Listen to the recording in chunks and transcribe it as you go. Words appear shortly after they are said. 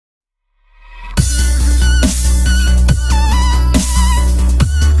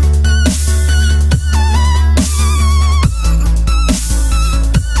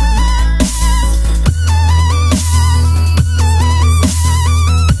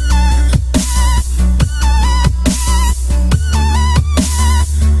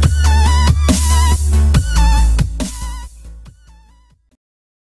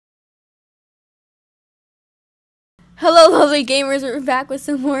Hello, lovely gamers. We're back with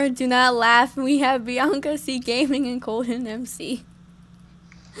some more Do Not Laugh. We have Bianca C Gaming and Golden MC.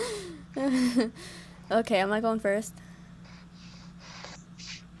 Okay, am I going first?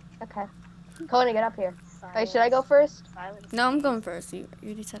 Okay. Cody, get up here. Wait, should I go first? Silence. No, I'm going first. You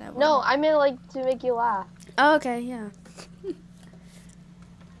already said I would. No, I meant like to make you laugh. Oh, okay, yeah.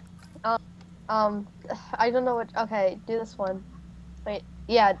 I don't know what. Okay, do this one. Wait,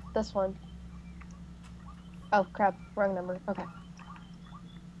 yeah, this one. Oh crap, wrong number. Okay.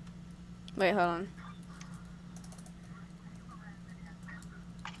 Wait, hold on.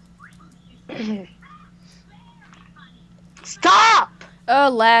 Stop! Oh,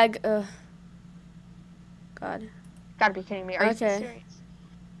 lag. God. Gotta be kidding me. Are you Okay. serious?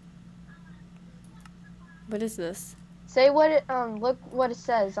 What is this? Say what it look what it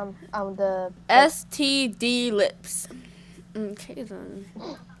says on the STD lips. Okay then.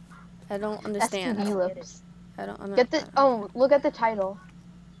 I don't understand. STD lips. I don't understand. Get the look at the title.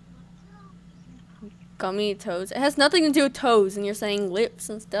 Gummy toes. It has nothing to do with toes, and you're saying lips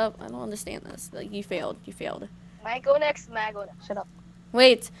and stuff. I don't understand this. Like, you failed. You failed. May I go next? May I go next? Shut up.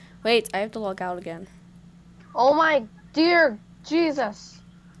 Wait. I have to log out again. Oh my dear Jesus.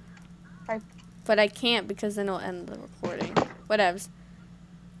 But I can't because then it'll end the recording. Whatevs.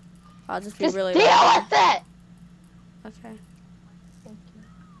 I'll just be Just really deal loud. with it. Okay. Thank you.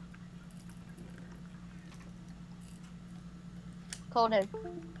 Colden.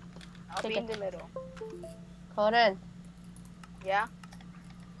 I'll Take be in it. the middle. Colden. Yeah?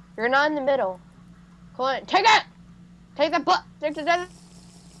 You're not in the middle. Colden, take it! Take the butt! Take the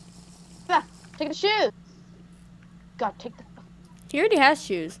shoes! God, take the He already has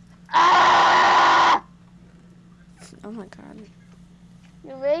shoes. Ah! Oh my god.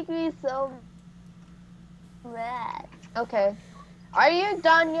 You make me so mad. Okay. Are you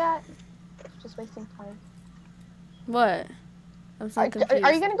done yet? Just wasting time. What? I'm so confused.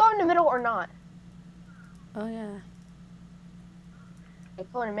 Are you gonna go in the middle or not? Oh yeah. Okay,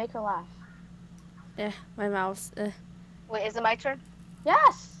 Colden, make her laugh. Yeah, my mouse. Wait, is it my turn?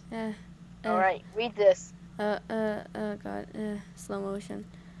 Yes! Alright, read this. God. Slow motion.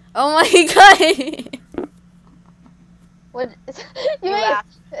 Oh my god! What? You made-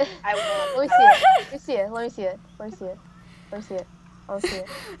 laughed. I won. Let me see it. Let me see it. Let me see it. Let me see it. Let me see it.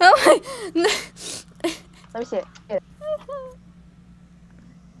 Oh my. Let me see it. Get it.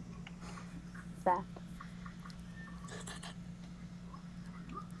 That.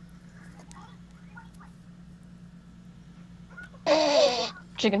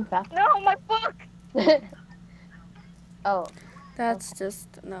 Chicken fat. No, my book! Oh. That's just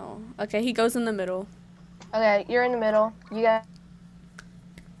no. Okay, he goes in the middle. Okay, you're in the middle. You got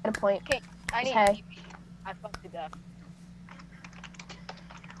a point. Okay, I need Okay. I fucked it up.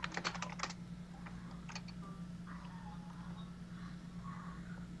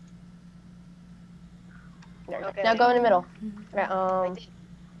 Okay. Now go in the middle. Okay,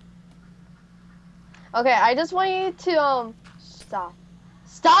 okay, I just want you to stop.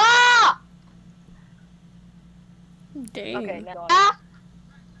 Stop! Dang. Okay, now Ah!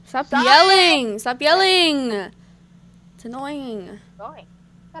 Stop Stop. yelling! Stop yelling! It's annoying. going.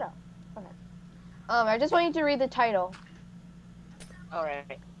 I just want you to read the title.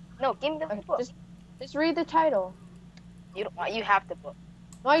 Alright. No, give me the Okay, book. just read the title. You don't. You have the book.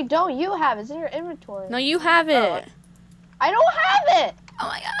 No, I don't. You have it. It's in your inventory. No, you have it. Oh. I don't have it. Oh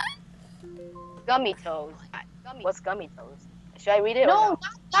my god. Gummy toes. What's gummy toes? Should I read it? Or No, no? not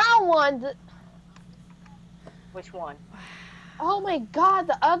that one. Which one? Oh my God,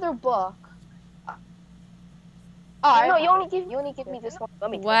 the other book. No, you only give me this one.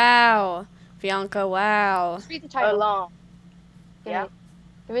 Gummy toes. Wow. Bianca, wow. Just read the Or title. long. Give Yeah. me.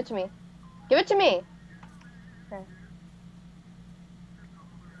 Give it to me. Give it to me. Okay.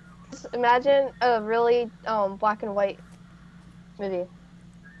 Just imagine a really black and white movie.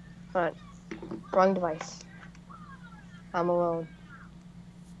 Hold on. Wrong device. I'm alone.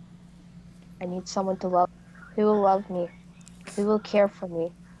 I need someone to love. Who will love me? Who will care for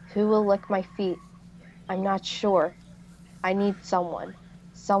me? Who will lick my feet? I'm not sure. I need someone.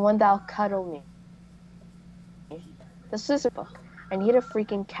 Someone that'll cuddle me. This is a book. I need a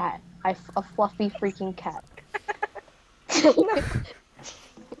freaking cat. A fluffy freaking cat.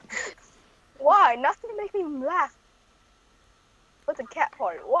 Why? Nothing makes me laugh. What's the cat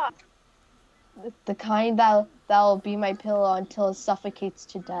part? What? The kind that'll be my pillow until it suffocates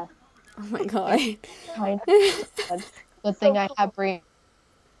to death. Oh my god. Kind. Good thing I have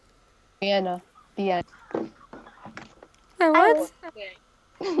Brianna. The end. What?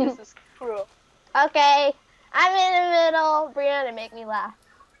 This is cruel. Okay, I'm in the middle. Brianna, make me laugh.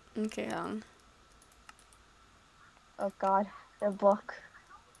 Okay, Oh God, a book.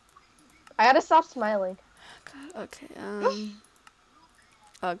 I gotta stop smiling. God, okay.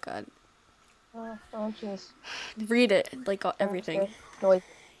 Oh God. Oh jeez. Read it like everything. Noise.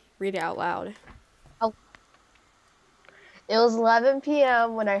 Read it out loud. It was 11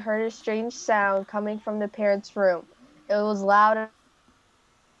 p.m. when I heard a strange sound coming from the parents' room. It was loud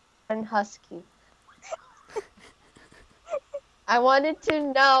and husky. I wanted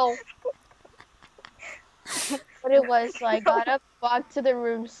to know what it was, so I got up, walked to the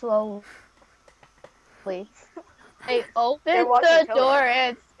room slowly. I opened the door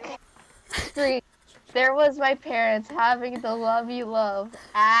and screamed. There was my parents having the love you love.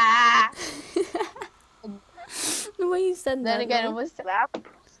 Ah! The way you said Then that. again, though. it was. Laugh.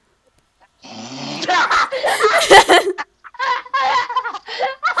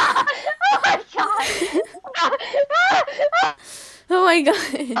 Oh my God! Oh my God.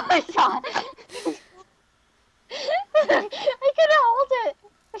 Oh my God! I couldn't hold it.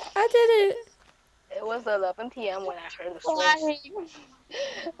 I did it. It was 11 p.m. when I heard the Why? strange.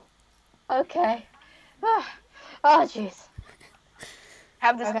 Okay. Oh jeez.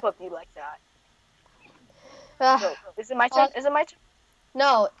 Have this Okay. book you like that. Ah, So, is it my turn? Is it my turn?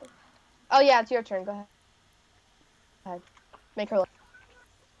 no. Oh yeah, it's your turn. Go ahead. Make her laugh.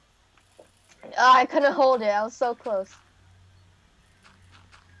 Oh, I couldn't hold it. I was so close.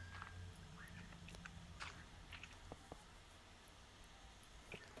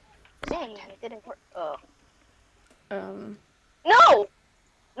 Dang, it didn't work. Oh. Um. No!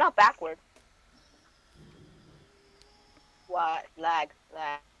 Not backward. What? Lag.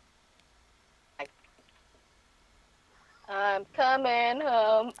 I'm coming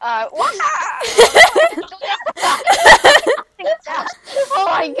home. What? Oh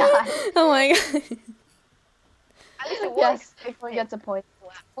my God. Oh my God. At least it Yes, works. we get a point.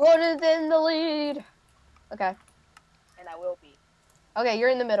 Gordon's in the lead. Okay. And I will be. Okay, you're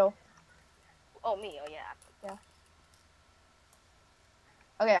in the middle. Oh, me. Oh, yeah.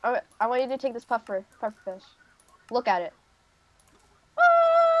 Okay, I want you to take this puffer fish. Look at it.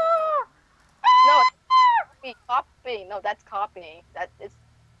 No, it's copying. No, that's copying. It's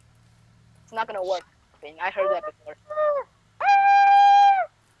not gonna work. I heard that before.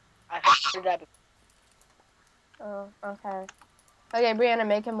 I heard that before. Oh, okay. Okay, Brianna,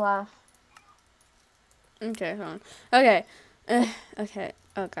 make him laugh. Okay, hold on. Okay. Okay.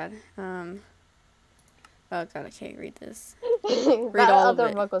 Oh God. Oh God, I can't read this. That all of other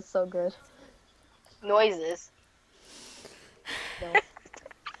it. book was so good. Noises. No.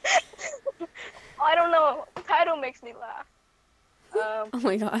 I don't know. The title makes me laugh. Oh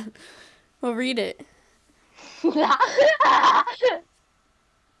my God. Well, read it. Let's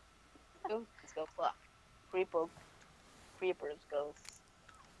go fluff. Creepers goes.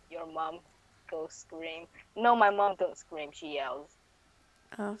 Your mom goes scream. No, my mom don't scream. She yells.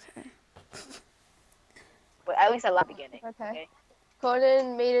 Okay. But at least I laugh beginning. Okay.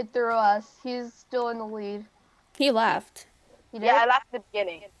 Conan made it through us. He's still in the lead. He laughed. He did? Yeah, I laughed at the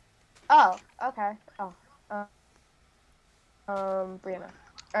beginning. Oh, okay. Oh. Brianna.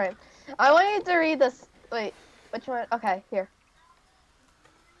 Alright. I want you to read this. Wait, which one? Okay, here.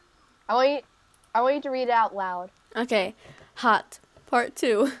 I want you to read it out loud. Okay. Hot. Part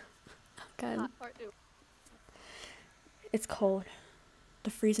 2. Oh God. Hot part 2. It's cold. The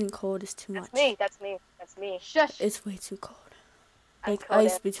freezing cold is too much. That's me. Shush. It's way too cold. I'm Like Conan.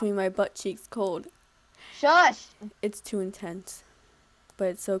 ice between my butt cheeks cold. Shush. It's too intense. But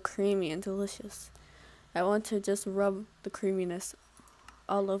it's so creamy and delicious. I want to just rub the creaminess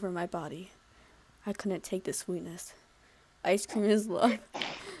all over my body. I couldn't take the sweetness. Ice cream is love.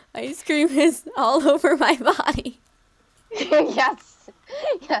 Ice cream is all over my body. Yes.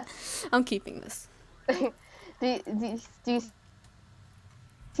 Yes. I'm keeping this. Do you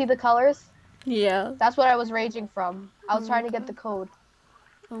see the colors? Yeah. That's what I was raging from. I was trying to get the code.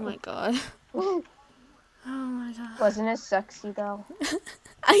 Oh my God. Oh my God. Wasn't it sexy though?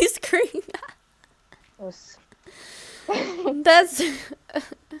 Ice cream. It was. That's.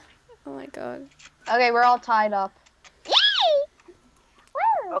 Oh my God. Okay, we're all tied up.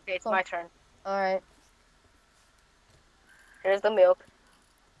 Okay, it's my turn. All right. Here's the milk.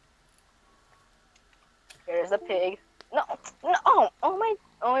 Here's the pig. No. Oh my.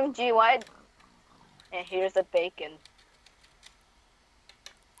 OMG, why? And here's the bacon.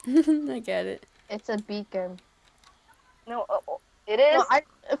 I get it. It's a beacon. No, it is. No,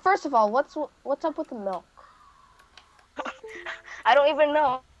 first of all, what's up with the milk? I don't even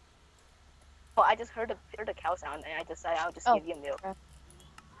know. Oh, I just heard a cow sound, and I decided I'll just give you milk. Okay.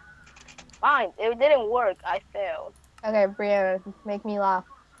 Fine, it didn't work. I failed. Okay, Brianna, make me laugh.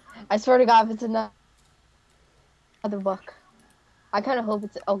 I swear to God, if it's enough. other book. I kind of hope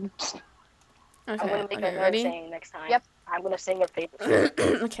it's. Oh, I'm Okay, gonna make okay, another ready? saying next time. Yep. I'm gonna sing your favorite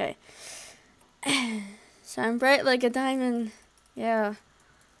song. Okay. Shine bright like a diamond. Yeah.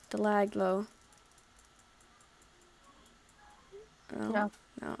 The lag low. no.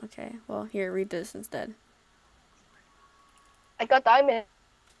 No, okay. Well, here, read this instead. I got diamond.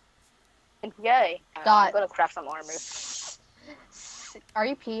 Yay. I'm Dot. gonna craft some armor. Are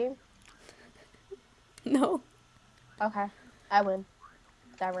you peeing? No. Okay. I win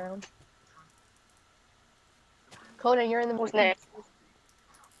that round. Conan, you're in the. Who's next?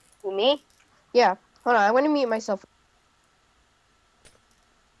 Who, me? Yeah. Hold on. I'm gonna mute myself.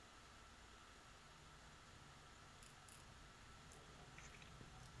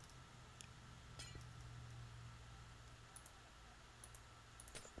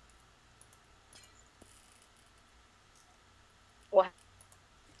 What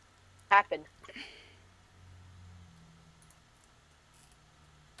happened?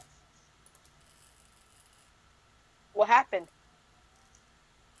 What happened?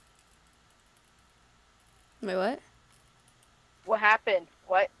 Wait, what? What happened?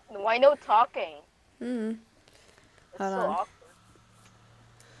 What? Why no talking? Hmm. It's Hold so on. awkward.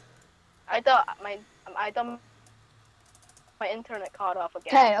 I thought my internet caught off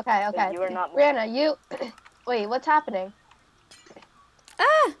again. Okay. You were not. Brianna, you. Wait, what's happening?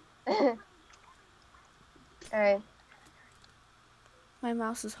 Ah! All right. My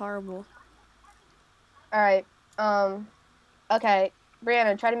mouse is horrible. All right. Okay.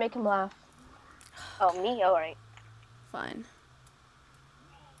 Brianna, try to make him laugh. Oh, me? Alright. Fine.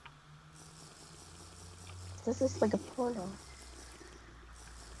 This is like a porno.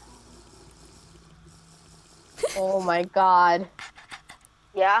 Oh my god.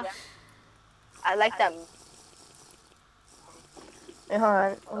 Yeah? I like that. Hey,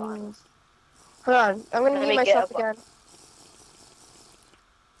 hold on. Hold on. I'm gonna Let mute me myself get again.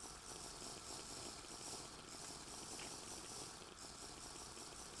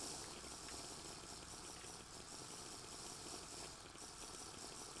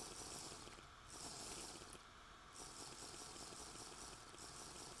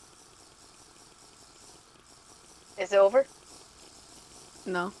 Is it over?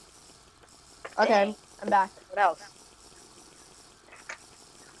 No. Okay, Dang. I'm back. What else?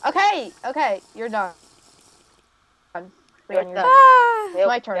 Okay, you're done. You're Brianna, you're done. done. Ah! Milk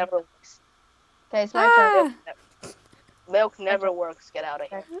my turn. never works. Okay, it's my turn. Ah! Milk never works. Get out of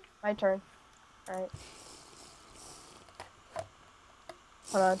here. Okay, my turn. Alright.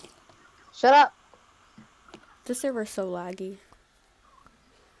 Hold on. Shut up. This server's so laggy.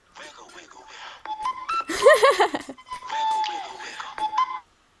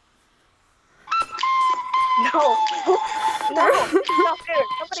 No! No! Not fair!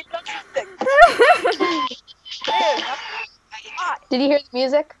 Somebody touch the stick! There! Not Did you hear the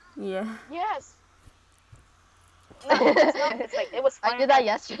music? Yeah. Yes! No, it's not. It's like, it was fine. I did that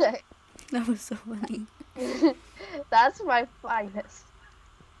yesterday. That was so funny. That's my finest.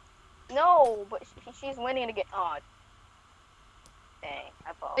 No, but she's winning again. Oh. Dang,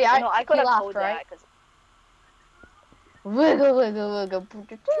 I thought. Yeah, No, I you could have laughed, told right? that, because Wiggle, wiggle, wiggle.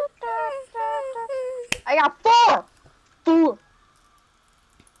 I got 4! 4!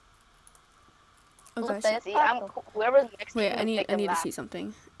 Okay. Let's say it's see, I'm possible. whoever's next Wait, to I me, need make them to laugh. see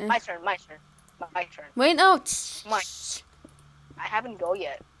something. Eh. My turn. Wait, no. Mine. I haven't go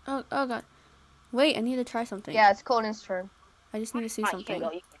yet. Oh god. Wait, I need to try something. Yeah, it's Conan's turn. I just need to see Fine, you can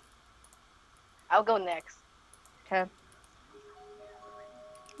something. go. I'll go next. Okay.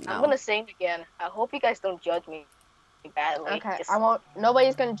 No. I'm gonna sing again. I hope you guys don't judge me badly. Okay, Just- I won't.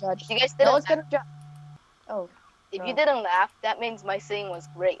 Nobody's gonna judge. You guys No didn't one's laugh. gonna judge. Oh. If no. you didn't laugh, that means my singing was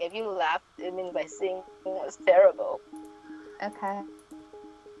great. If you laughed, it means my singing was terrible. Okay.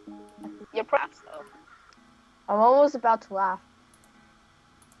 You're props though. I'm almost about to laugh.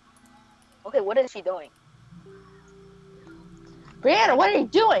 Okay, what is she doing? Brianna, what are you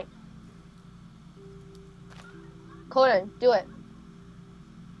doing? Conan, do it.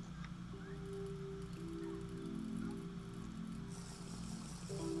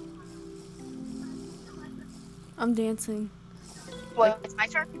 I'm dancing. Wait, it's my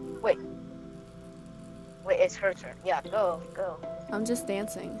turn? Wait, it's her turn. Yeah, go. I'm just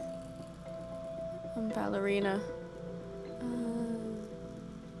dancing. I'm ballerina.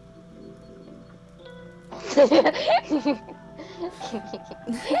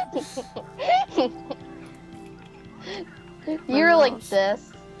 You're like mouse.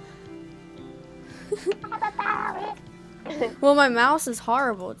 this. Well, my mouse is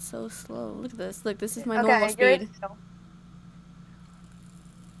horrible. It's so slow. Look at this. Look, this is my normal Okay, you're speed.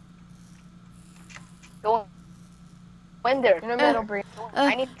 Go. When there. In the middle, Brianna.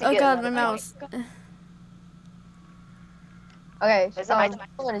 I need to oh get god, my another mouse. Okay, Is it my turn?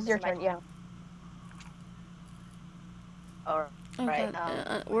 it's your Is it my turn. Yeah. Or Oh right.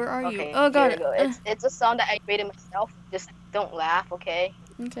 god, where are you? Okay. Oh Here god. we go. It's a song that I created myself. Just don't laugh, okay?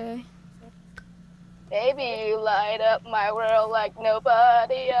 Okay. Baby, you light up my world like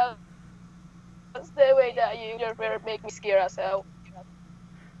nobody else. The way that you just make me scared as hell.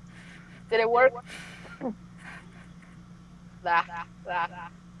 Did it work? Laugh, laugh.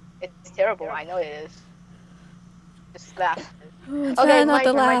 It's terrible. I know it is. Just laugh. I'm Okay, trying not my to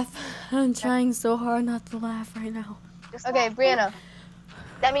turn, my laugh. I'm trying so hard not to laugh right now. Just Okay, laugh. Brianna.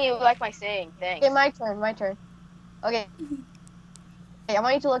 That means you like my saying. Thanks. Okay, my turn. Okay. Hey, I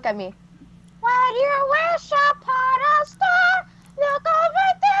want you to look at me. When you wish upon a star, look over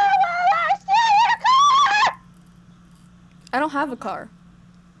there while I see your car. I don't have a car.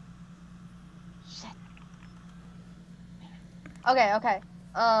 Shit. Okay.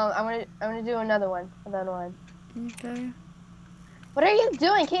 I'm gonna do another one. Okay. What are you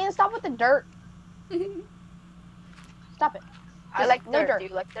doing? Can't you stop with the dirt? Stop it. I like no dirt. dirt. Do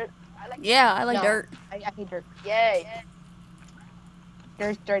you like dirt? I like Yeah, I like No. dirt. I hate dirt. Yay.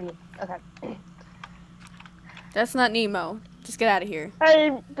 Dirt's dirty. Okay. That's not Nemo. Just get out of here.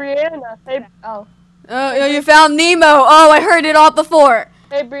 Hey, Brianna. Hey. Oh. Oh, you found Nemo. Oh, I heard it all before.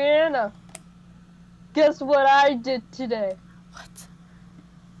 Hey, Brianna. Guess what I did today? What?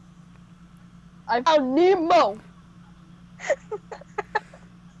 I found Nemo.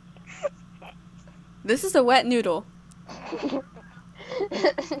 This is a wet noodle.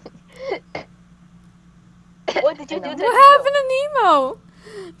 What did you do to the What happened to Nemo?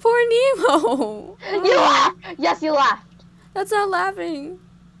 Poor Nemo. You laughed. Yes, you laughed. That's not laughing.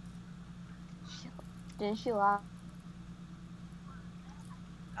 Didn't she laugh?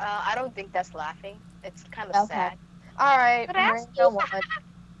 I don't think that's laughing. It's kind of Okay. sad. All right. But ask Brianna you- won.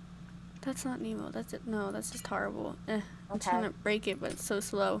 That's not Nemo. That's it. No, that's just horrible. I'm Okay. trying to break it, but it's so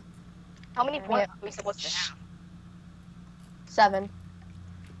slow. How many points are we supposed to have? 7.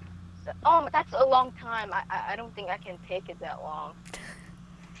 Oh, that's a long time. I don't think I can take it that long.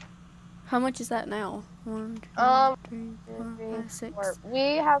 How much is that now? 1, 2, Um, 3, 4, 5, 6. 4.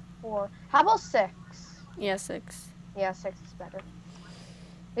 We have 4. How about 6? Yeah, 6. Yeah, 6 is better.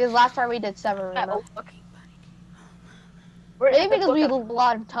 Because last time we did 7, remember? Oh, okay. We're Maybe in the because we had book a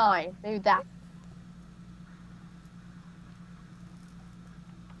lot of time. Maybe that.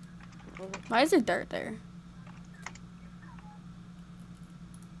 Why is there dirt there?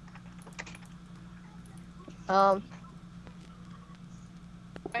 of-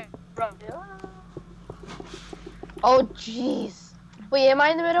 Oh, jeez. Wait, am I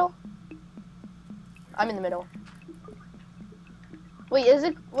in the middle? I'm in the middle. Wait, is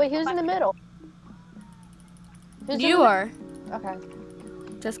it? Wait, who's in the middle? Who's in the You mi- are. Okay.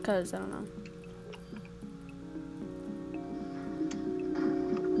 Just cause, I don't know.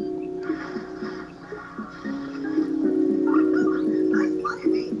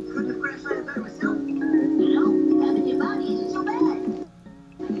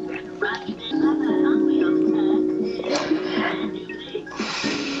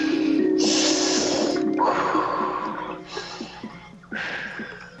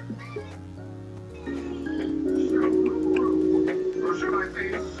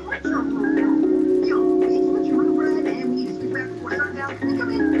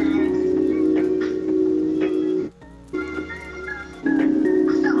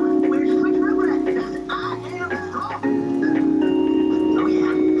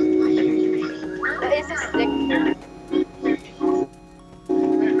 That is a stick.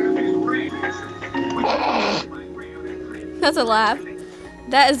 That's a laugh.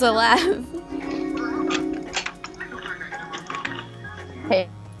 That is a laugh. Hey,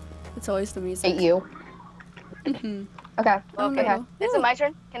 It's always the music. hate you. Mhm. Okay. Oh, Okay. no. Is it my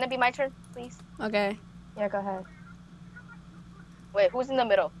turn? Can it be my turn, please? Okay, Yeah, go ahead. Wait, who's in the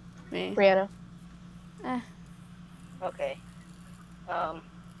middle? me. Brianna. Okay.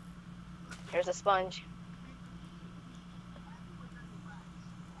 Here's a sponge.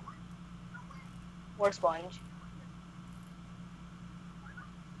 More sponge.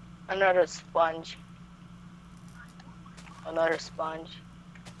 Another sponge. Another sponge.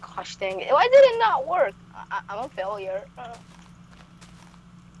 Gosh dang it. Why did it not work? I'm a failure.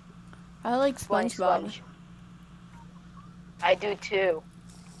 I like Sponge, SpongeBob. sponge. I do too.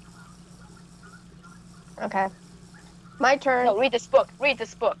 Okay. My turn. No, read this book. Read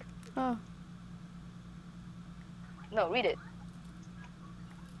this book. Oh, No, read it.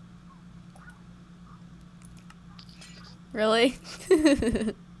 really?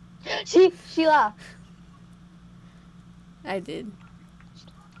 She laughed. I did.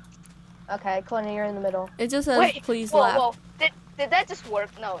 Okay, Courtney, you're in the middle. It just says, Wait. please Whoa, laugh. whoa. Did that just work?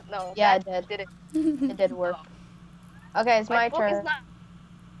 No, no. Yeah, that it did. Did it? It did work. Okay, it's My my book is turn.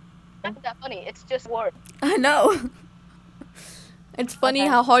 not that funny. It's just word. I know. It's funny Okay.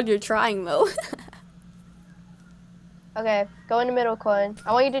 how hard you're trying, though. Okay, go in the middle, Coin.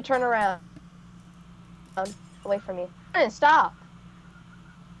 I want you to turn around. Away from me. Stop.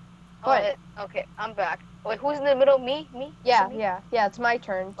 Oh, Coin. okay, I'm back. Wait, who's in the middle? Me? Me? Yeah, Me? yeah, yeah. It's my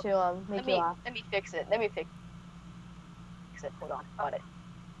turn to make you laugh. Let me fix it. Let me fix it. Hold on. Got it.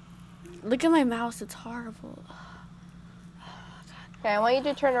 Look at my mouse. It's horrible. Okay, I want you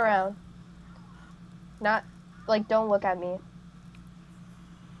to turn around. Not, like, don't look at me.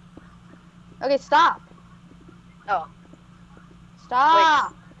 Okay, stop. Oh.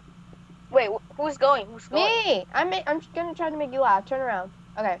 Stop. Wait, who's going? Who's going? Me. I'm gonna try to make you laugh. Turn around.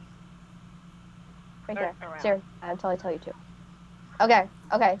 Okay. Right Turn there. around. Seriously, until I tell you to. Okay.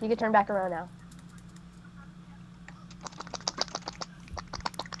 Okay. You can turn back around now.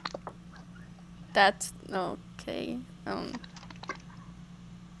 That's okay.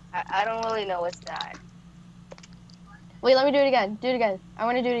 I don't really know what's that. Wait. Let me do it again. Do it again. I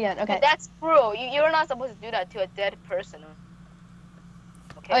want to do it again. Okay. Dude, that's cruel. You're not supposed to do that to a dead person.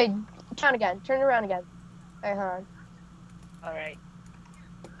 Okay. Okay. Turn again. Turn around again. Okay. Hold on. All right.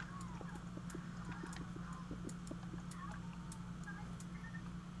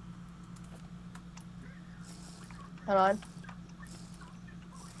 Hold on.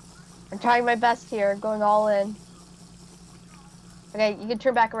 I'm trying my best here. Going all in. Okay. You can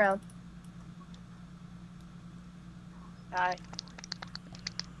turn back around. Hi.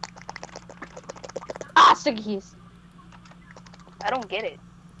 Ah, sticky keys. I don't get it.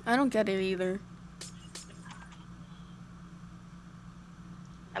 I don't get it either.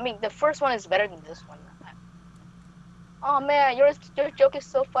 I mean, the first one is better than this one. Oh man, your joke is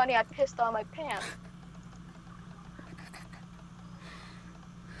so funny. I pissed on my pants.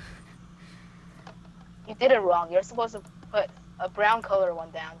 You did it wrong. You're supposed to put a brown color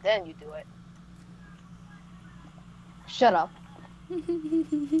one down, then you do it. Shut up.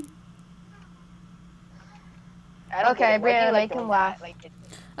 I don't Okay, get it. Why do you Brianna, like make him doing laugh. that? Like,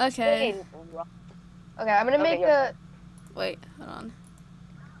 it's Okay. really wrong. Okay. I'm gonna Okay, make your a. turn. Wait, hold on.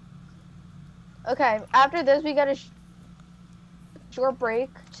 Okay. After this, we got a short break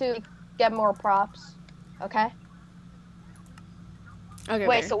to get more props. Okay. Okay.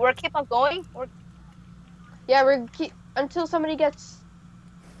 Wait, there. so we're keep on going? Yeah, we're keep until somebody gets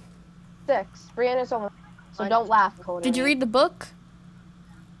 6. Brianna's almost. So don't laugh, Cody. Did you read the book?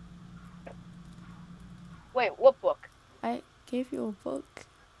 Wait, what book? I gave you a book.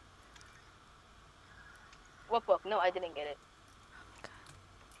 What book? No, I didn't get it.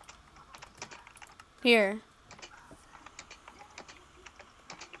 Here.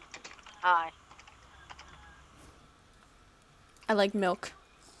 Hi. I like milk.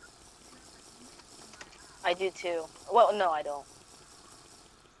 I do too. Well, no, I don't.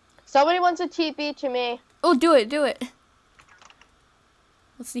 Somebody wants a TP to me. Oh, do it, do it.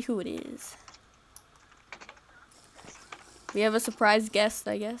 Let's see who it is. We have a surprise guest,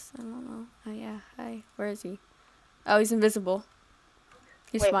 I guess. I don't know. Oh, yeah. Hi. Where is he? Oh, he's invisible.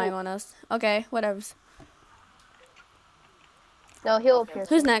 He's Wait, spying who? on us. Okay, whatevs. No, he'll Okay. appear.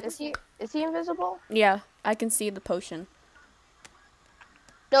 Who's soon. next? Is he invisible? Yeah, I can see the potion.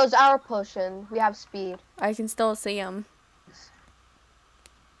 No, it's our potion. We have speed. I can still see him.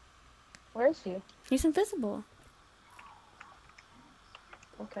 Where is he? He's invisible.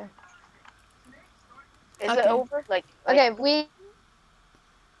 Okay. Is Okay. it over? Like Okay, we.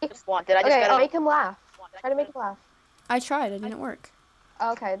 just one. Did I just Okay, get I'll it? make him laugh. Try to make him laugh. I tried. It didn't work.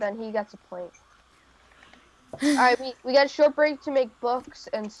 Okay, then he gets a point. All right, we got a short break to make books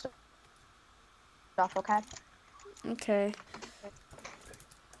and stuff. Okay. Okay.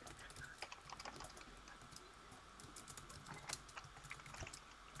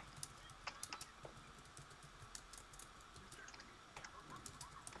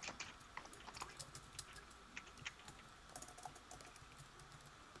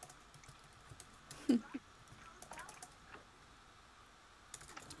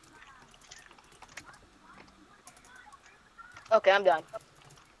 Okay, I'm done.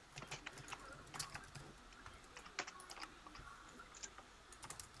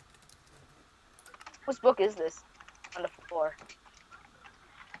 Whose book is this? On the floor.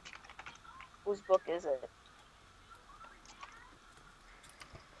 Whose book is it?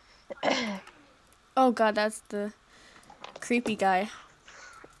 Oh god, that's the creepy guy.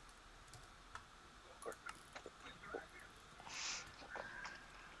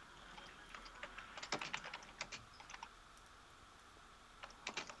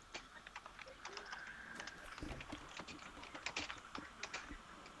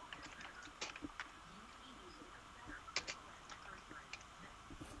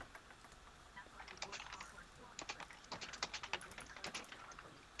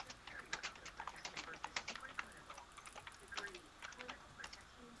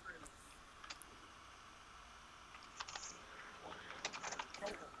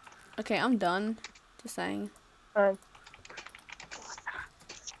 Okay, I'm done. Just saying. Fine.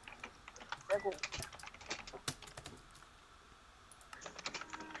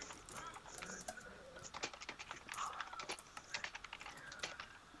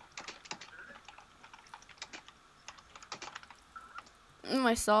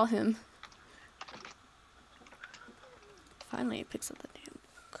 I saw him. Finally, he picks up the damn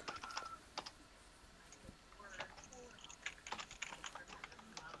book.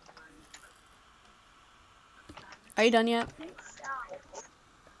 Are you done yet?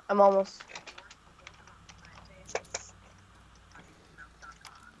 I'm almost.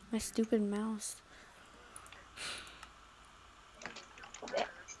 My stupid mouse.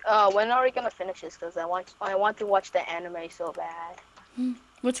 When are we gonna finish this? Cause I want to watch the anime so bad.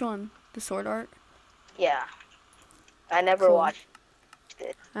 Which one? The sword art? Yeah. I never Cool. watched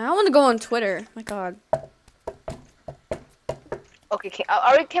it. I want to go on Twitter. My God. Okay,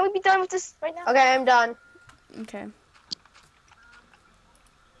 can we be done with this right now? Okay, I'm done. Okay.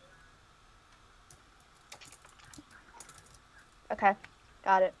 Okay,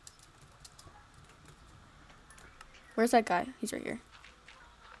 got it. Where's that guy? He's right here.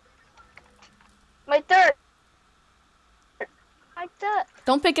 My third. My third.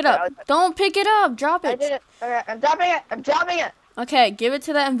 Don't pick it up. Don't pick it up. Drop I it. did it. Okay, I'm dropping it. I'm dropping it. Okay, give it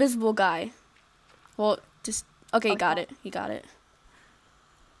to that invisible guy. Well, just okay. He got it. He got it.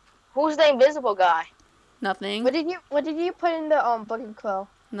 Who's the invisible guy? Nothing. What did you put in the book and quill?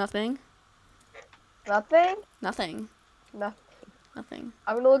 Nothing. Nothing. Nothing. Nothing. Nothing.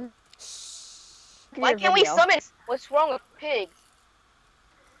 I'm gonna look. Why can't we summon? What's wrong with pigs?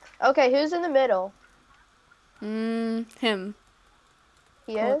 Okay, who's in the middle? Him.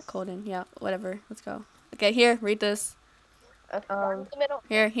 He is. Colden. Yeah. Whatever. Let's go. Okay. Here. Read this. In the middle.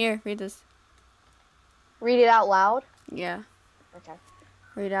 Here. Read this. Read it out loud. Yeah. Okay.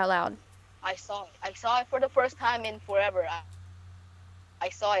 Read it out loud. I saw it. I saw it for the first time in forever. I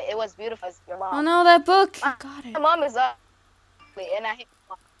saw it. It was beautiful as your mom. Oh no, that book. You got it. My mom is ugly, and I hate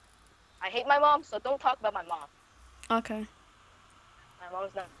my mom. I hate my mom, so don't talk about my mom. Okay. My mom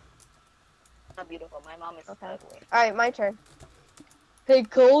is not beautiful. My mom is ugly. All right, my turn. Hey,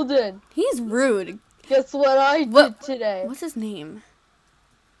 Colden. He's rude. Guess what I did today? What's his name?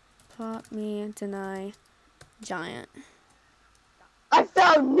 Plot me, deny, giant. I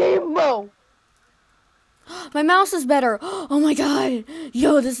found Nemo. My mouse is better. Oh my God.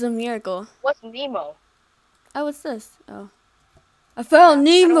 Yo, this is a miracle. What's Nemo? Oh, what's this? Oh. I found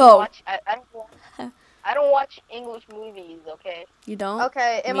Nemo. I don't watch English movies, okay? You don't?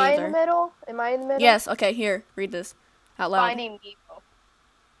 Okay, am Me I in either. the middle? Am I in the middle? Yes, okay, here. Read this out loud. Finding Nemo.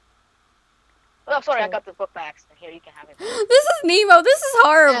 Oh, sorry, I got the book by accident. Here, you can have it. This is Nemo. This is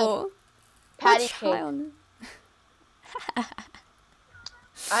horrible. Patty What cake. child?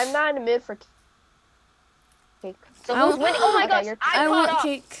 I'm not in the mid for cake. So I who's want- winning? Oh my Okay, gosh, you're- I I caught want up.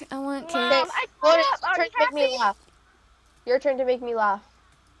 cake. I want cake. Mom, I Well, caught it's up. Are your you turn to make me happy? laugh. Your turn to make me laugh.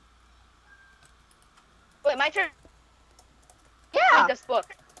 Wait, my turn. Yeah. Read this book.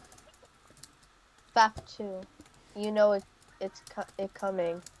 Fap 2. You know it's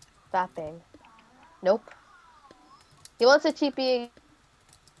coming. Fapping. Nope. He wants a TP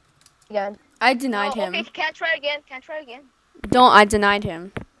again. I denied him. Okay, can't try again. Can't try again. Don't. I denied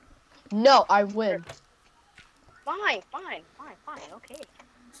him. No, I win. Fine. Okay.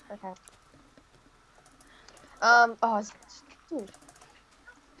 Okay. Dude.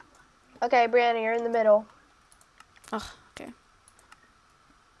 Okay, Brianna, you're in the middle. Oh, okay.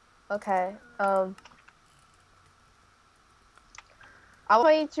 Okay. I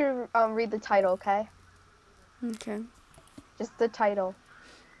want you to read the title, okay? Okay. Just the title.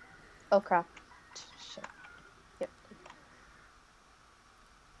 Oh crap. Shit. Yep.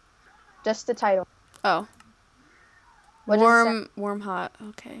 Just the title. Oh. What does it say? Warm, hot.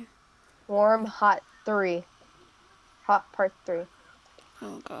 Okay. Warm, hot 3. Hot part 3.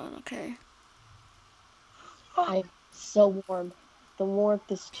 Oh God. Okay. I'm so warm. The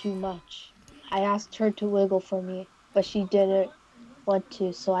warmth is too much. I asked her to wiggle for me, but she didn't want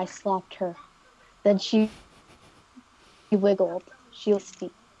to, so I slapped her. Then she wiggled. She was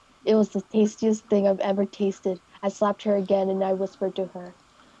steep. It was the tastiest thing I've ever tasted. I slapped her again and I whispered to her,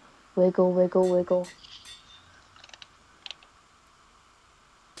 "Wiggle, wiggle, wiggle.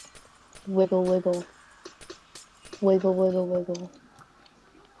 Wiggle, wiggle. Wiggle, wiggle, wiggle.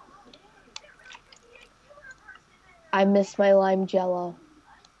 I miss my lime jello."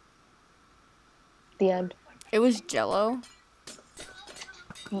 The end. It was Jello.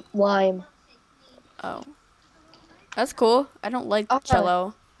 Lime. Oh. That's cool. I don't like Oh.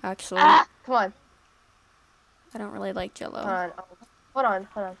 Jello, actually. Ah! Come on. I don't really like Jello. Hold on.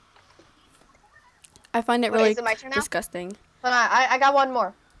 Hold on. I find it Wait, really is it my turn now? disgusting. Hold on, I got one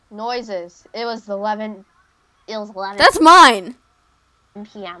more. Noises. It was 11 That's mine.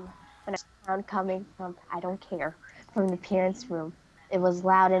 p.m. when I sound coming from, I don't care, from the parents' room. It was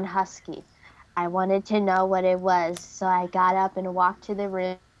loud and husky. I wanted to know what it was, so I got up and walked to the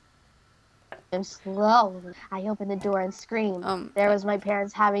room slowly. I opened the door and screamed. There was my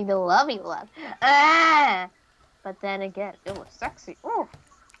parents having the lovey love. Ah! But then again, it was sexy. Ooh.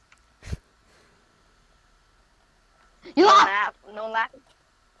 You laugh! No laugh.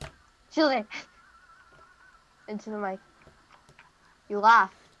 Chile. Into the mic. You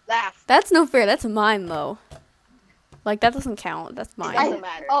laugh. Laugh. That's no fair. That's mine though. Like that doesn't count. That's It mine. doesn't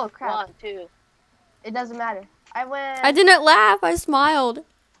matter. Oh, crap. 1, 2. It doesn't matter. I win. I didn't laugh. I smiled.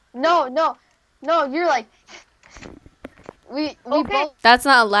 No, you're like. We Okay. both. That's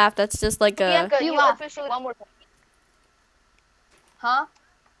not a laugh. That's just like a. Bianca, You you laugh. officially one more point. Huh?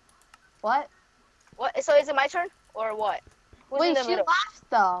 What? What? So is it my turn or what? Who's in Wait, the she middle? laughed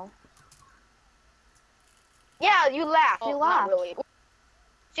though. Yeah, you laugh. She Not laughed. really.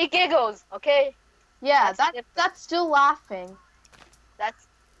 She giggles. Okay, Yeah, That's different. that's still laughing. that's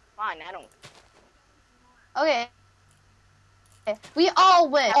fine. I don't. Okay. We all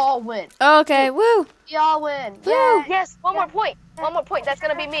win. All win. Okay. Woo. We all win. Woo. Yeah. Yes, one more point. One more point. That's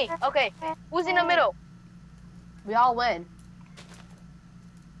gonna be me. Okay, who's in the middle? We all win.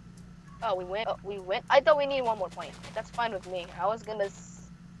 Oh, we win. Oh, we win. I thought we need one more point. That's fine with me. I was gonna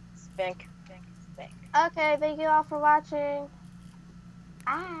spank. Okay, thank you all for watching.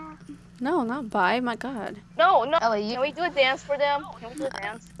 Ah. No, not bye. My God. No, no. Ellie, you. Can we do a dance for them? Can we do a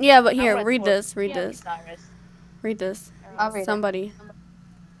dance? Yeah, but here, ready read for it. this. Read this. Cyrus. Read this. I'll read it. Somebody.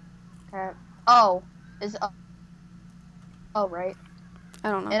 Oh, is oh right.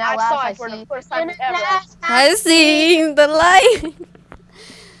 I don't know. And I I laugh. saw I it for the see. first time ever. I see the light.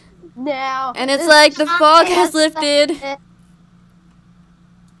 Now. And it's like the fog has lifted. And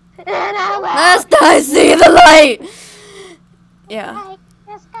I Last I see the light. Yeah. like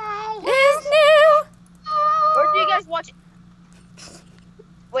the sky. It's new. Where do you guys watch it?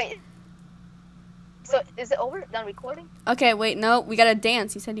 Wait. So is it over? Done recording? Okay, wait, no, we gotta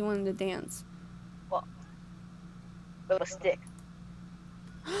dance. You said you wanted to dance. With a stick.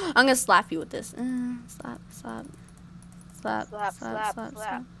 I'm gonna slap you with this. Slap, slap, slap, Slap, slap, slap,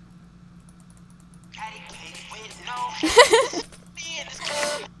 slap.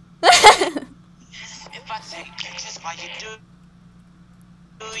 If I take pictures while you do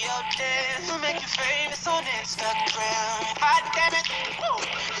your dance, will make you famous on Instagram. Hot damn it, woo.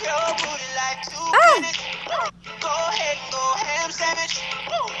 Your booty like 2 minutes. Go ahead and go ham sandwich.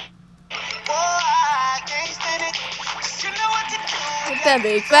 Woo. Boy, I can't stand it. 'Cause you know what to do. With that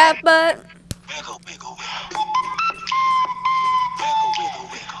big fat butt. Wiggle, wiggle, wiggle. Wiggle, wiggle,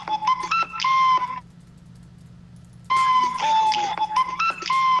 wiggle. Wiggle, wiggle.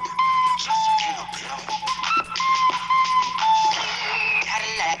 Just wiggle, wiggle.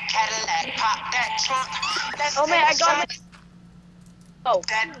 Cadillac, Cadillac, pop that trunk. Let's Oh man, I take a got shot. it. Oh.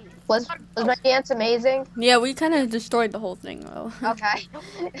 That Was my dance amazing? Yeah, we kind of destroyed the whole thing, though. Okay.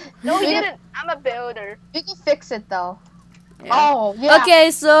 No, he We can- didn't. I'm a builder. We can fix it though. Yeah. Oh yeah.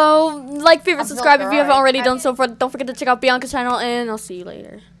 Okay, so like, favorite, I'm subscribe if built you haven't alright. already done so. Don't forget to check out Bianca's channel, and I'll see you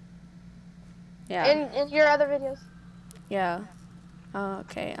later. Yeah. In your other videos. Yeah.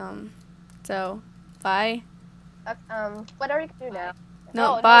 Okay. So, bye. What are we gonna do now?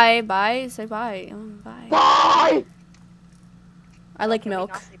 No, No, bye. Bye. Say bye. Bye. Bye. I like Can we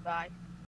milk. not say bye?